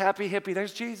first happy hippie.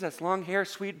 There's Jesus, long hair,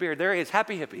 sweet beard. There he is,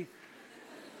 happy hippie.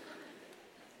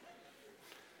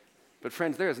 But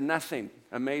friends, there is nothing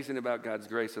amazing about God's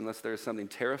grace unless there is something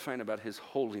terrifying about his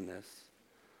holiness.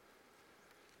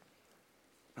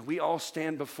 And we all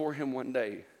stand before him one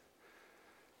day.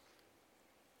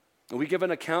 And we give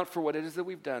an account for what it is that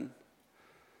we've done.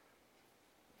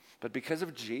 But because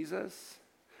of Jesus,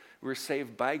 we're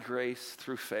saved by grace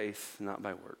through faith, not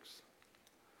by works.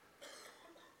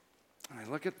 And I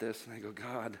look at this and I go,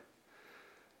 God,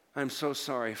 I'm so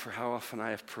sorry for how often I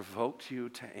have provoked you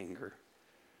to anger.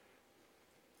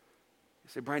 You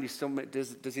say, Brian,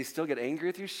 does he still get angry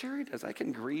with you? Sure he does. I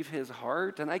can grieve his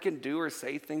heart, and I can do or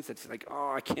say things that's like,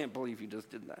 oh, I can't believe you just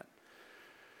did that.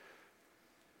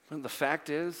 But the fact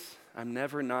is, I'm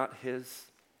never not his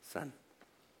son.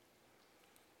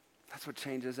 That's what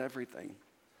changes everything.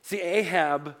 See,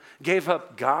 Ahab gave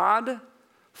up God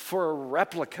for a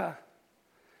replica.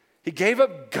 He gave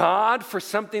up God for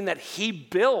something that he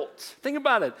built. Think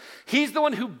about it. He's the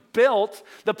one who built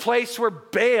the place where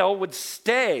Baal would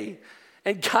stay.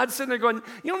 And God's sitting there going,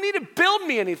 you don't need to build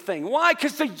me anything. Why?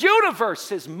 Because the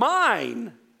universe is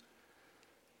mine.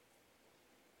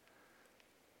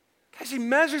 As he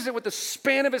measures it with the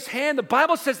span of his hand, the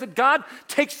Bible says that God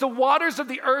takes the waters of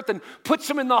the earth and puts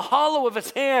them in the hollow of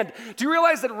his hand. Do you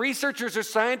realize that researchers or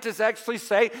scientists actually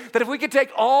say that if we could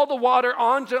take all the water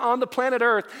on the planet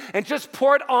Earth and just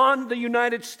pour it on the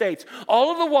United States,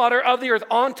 all of the water of the earth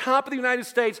on top of the United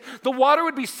States, the water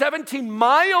would be 17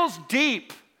 miles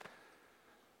deep.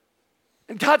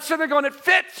 And God said, they're going, it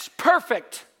fits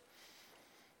perfect.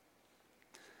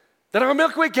 That our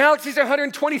Milky Way galaxy is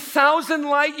 120,000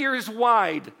 light years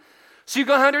wide. So you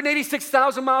go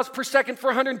 186,000 miles per second for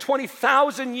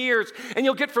 120,000 years, and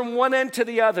you'll get from one end to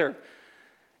the other.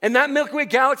 And that Milky Way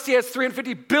galaxy has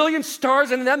 350 billion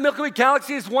stars, and that Milky Way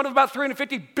galaxy is one of about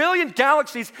 350 billion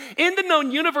galaxies in the known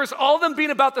universe, all of them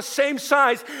being about the same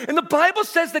size. And the Bible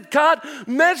says that God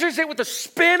measures it with the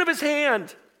span of his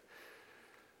hand.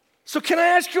 So can I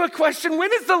ask you a question?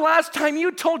 When is the last time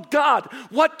you told God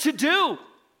what to do?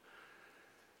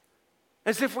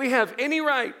 As if we have any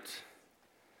right.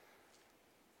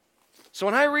 So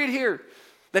when I read here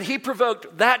that he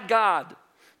provoked that God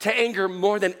to anger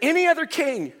more than any other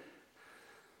king,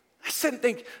 I sit and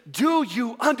think, do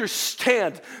you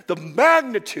understand the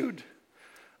magnitude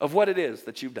of what it is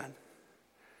that you've done?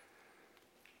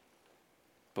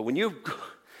 But when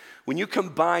you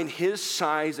combine his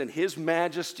size and his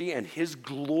majesty and his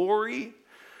glory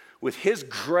with his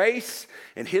grace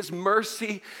and his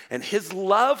mercy and his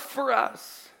love for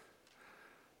us,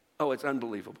 oh, it's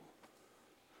unbelievable.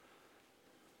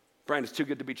 Brian, it's too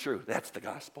good to be true. That's the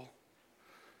gospel.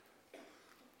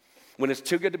 When it's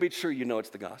too good to be true, you know it's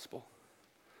the gospel.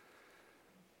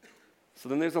 So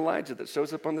then there's Elijah that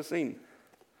shows up on the scene.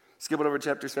 Skip it over to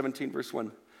chapter 17, verse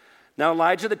 1. Now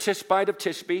Elijah the Tishbite of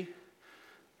Tishbe,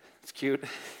 it's cute,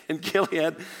 in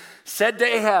Gilead, said to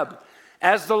Ahab,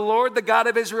 as the Lord, the God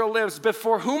of Israel lives,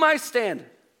 before whom I stand,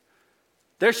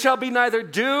 there shall be neither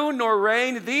dew nor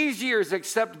rain these years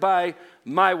except by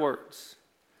my words.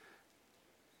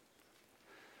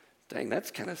 Dang, that's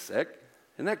kind of sick.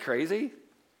 Isn't that crazy?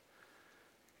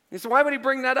 He said, why would he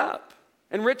bring that up?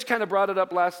 And Rich kind of brought it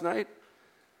up last night.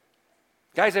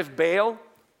 Guys, if Baal,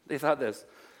 they thought this,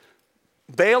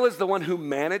 Baal is the one who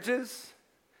manages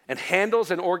and handles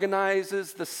and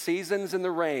organizes the seasons and the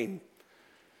rain.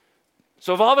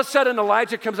 So if all of a sudden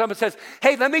Elijah comes up and says,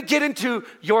 hey, let me get into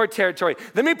your territory.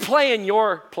 Let me play in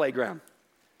your playground.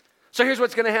 So here's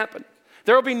what's going to happen.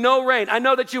 There will be no rain. I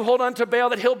know that you hold on to Baal,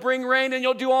 that he'll bring rain, and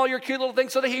you'll do all your cute little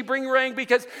things so that he bring rain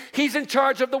because he's in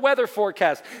charge of the weather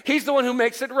forecast. He's the one who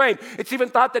makes it rain. It's even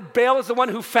thought that Baal is the one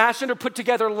who fashioned or put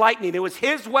together lightning. It was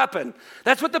his weapon.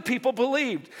 That's what the people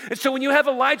believed. And so when you have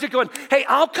Elijah going, hey,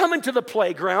 I'll come into the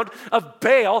playground of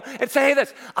Baal and say, hey,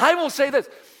 I will say this.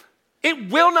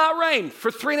 It will not rain for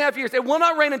 3.5 years. It will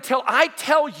not rain until I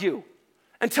tell you,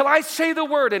 until I say the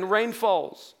word and rain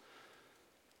falls.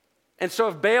 And so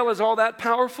if Baal is all that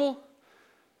powerful,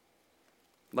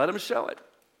 let him show it.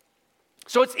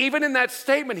 So it's even in that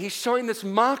statement, he's showing this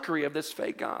mockery of this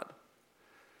fake God.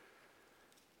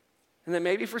 And then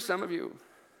maybe for some of you,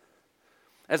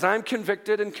 as I'm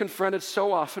convicted and confronted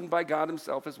so often by God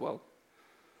himself as well,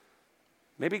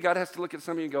 maybe God has to look at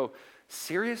some of you and go,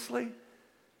 seriously?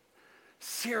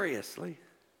 Seriously?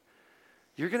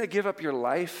 You're going to give up your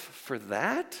life for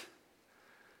that?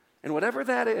 And whatever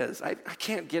that is, I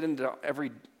can't get into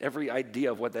every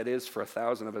idea of what that is for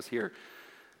 1,000 of us here.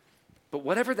 But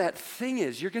whatever that thing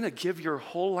is, you're going to give your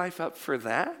whole life up for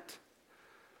that?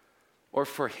 Or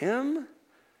for him?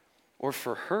 Or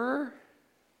for her?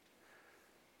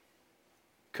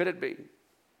 Could it be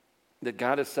that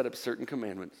God has set up certain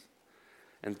commandments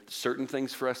and certain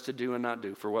things for us to do and not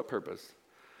do? For what purpose?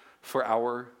 For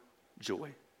our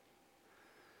joy.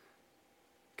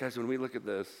 Guys, when we look at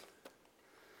this,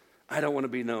 I don't want to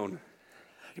be known.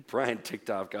 Brian ticked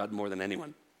off God more than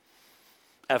anyone,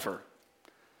 ever.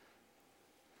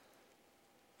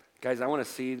 Guys, I want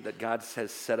to see that God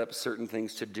has set up certain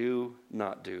things to do,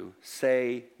 not do,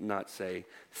 say, not say,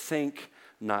 think,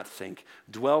 not think,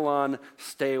 dwell on,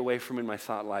 stay away from in my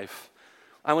thought life.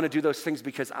 I want to do those things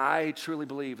because I truly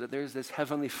believe that there's this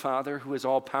heavenly Father who is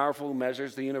all powerful, who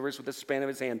measures the universe with the span of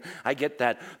his hand. I get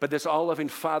that. But this all-loving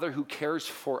Father who cares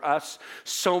for us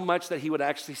so much that he would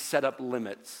actually set up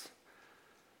limits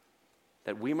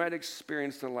that we might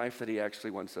experience the life that he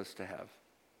actually wants us to have.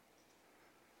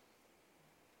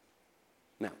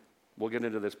 Now, we'll get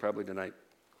into this probably tonight.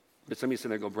 But some of you sit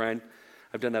there and go, Brian,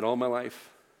 I've done that all my life.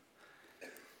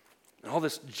 And all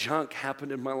this junk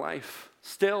happened in my life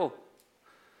still.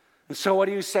 And so what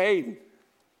are you saying?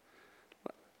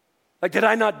 Like, did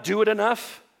I not do it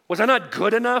enough? Was I not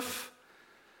good enough?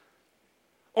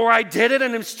 Or I did it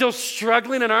and I'm still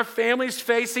struggling and our family's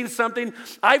facing something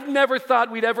I've never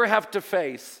thought we'd ever have to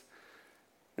face.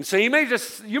 And so you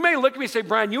may look at me and say,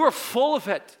 Brian, you are full of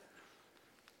it.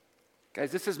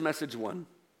 Guys, this is message one.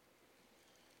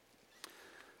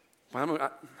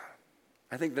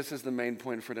 I think this is the main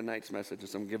point for tonight's message,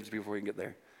 so I'm going to give it to you before we can get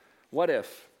there. What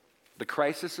if the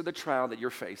crisis or the trial that you're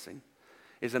facing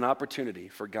is an opportunity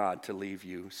for God to leave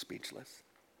you speechless?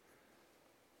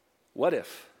 What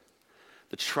if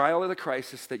the trial or the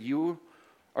crisis that you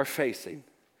are facing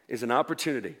is an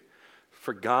opportunity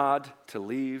for God to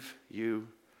leave you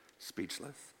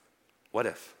speechless? What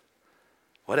if?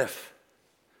 What if?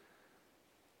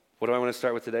 What do I want to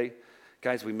start with today?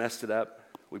 Guys, we messed it up.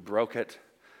 We broke it.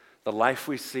 The life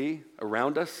we see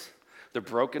around us, the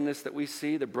brokenness that we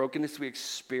see, the brokenness we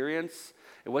experience,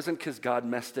 it wasn't because God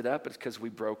messed it up, it's because we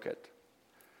broke it.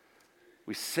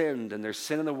 We sinned, and there's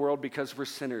sin in the world because we're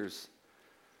sinners.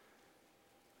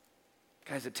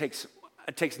 Guys, it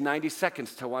takes 90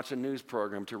 seconds to watch a news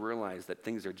program to realize that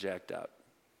things are jacked up.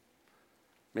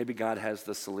 Maybe God has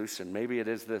the solution. Maybe it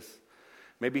is this.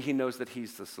 Maybe he knows that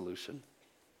he's the solution.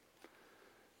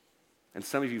 And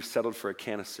some of you settled for a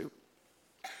can of soup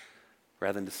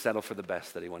rather than to settle for the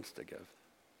best that he wants to give.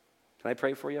 Can I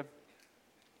pray for you?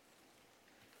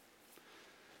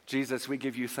 Jesus, we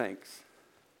give you thanks.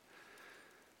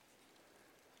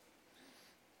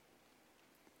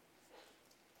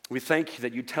 We thank you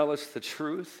that you tell us the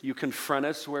truth. You confront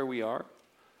us where we are.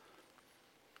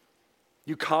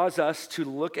 You cause us to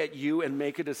look at you and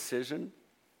make a decision.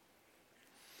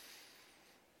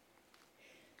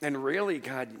 And really,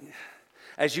 God,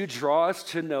 as you draw us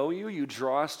to know you, you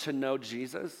draw us to know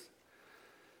Jesus.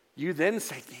 You then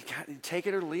say, God, take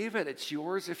it or leave it. It's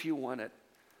yours if you want it.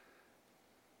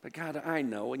 But God, I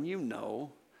know, and you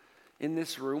know, in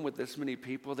this room with this many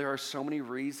people, there are so many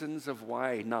reasons of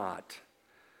why not.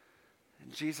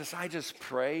 And Jesus, I just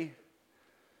pray.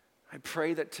 I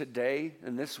pray that today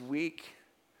and this week,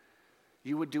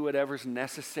 you would do whatever's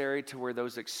necessary to where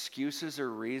those excuses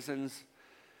or reasons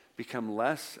become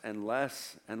less and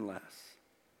less and less.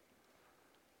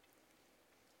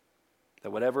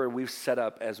 That whatever we've set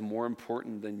up as more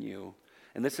important than you,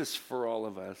 and this is for all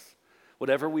of us,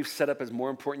 whatever we've set up as more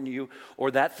important than you,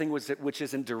 or that thing which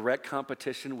is in direct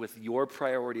competition with your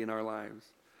priority in our lives,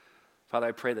 Father,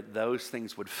 I pray that those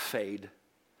things would fade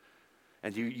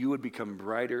and you would become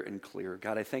brighter and clearer.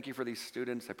 God, I thank you for these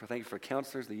students. I thank you for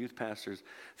counselors, the youth pastors.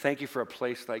 Thank you for a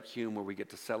place like Hume where we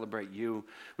get to celebrate you.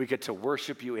 We get to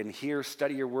worship you in here,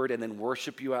 study your word, and then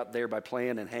worship you out there by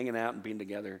playing and hanging out and being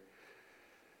together.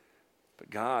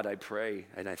 But God, I pray,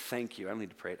 and I thank you. I don't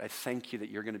need to pray it. I thank you that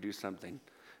you're going to do something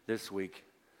this week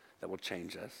that will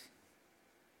change us.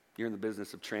 You're in the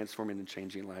business of transforming and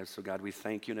changing lives. So God, we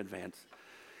thank you in advance.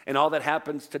 And all that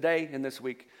happens today and this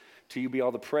week, to you be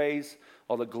all the praise,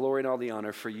 all the glory, and all the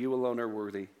honor. For you alone are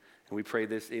worthy. And we pray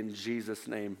this in Jesus'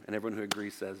 name. And everyone who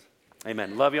agrees says,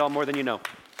 amen. Love you all more than you know.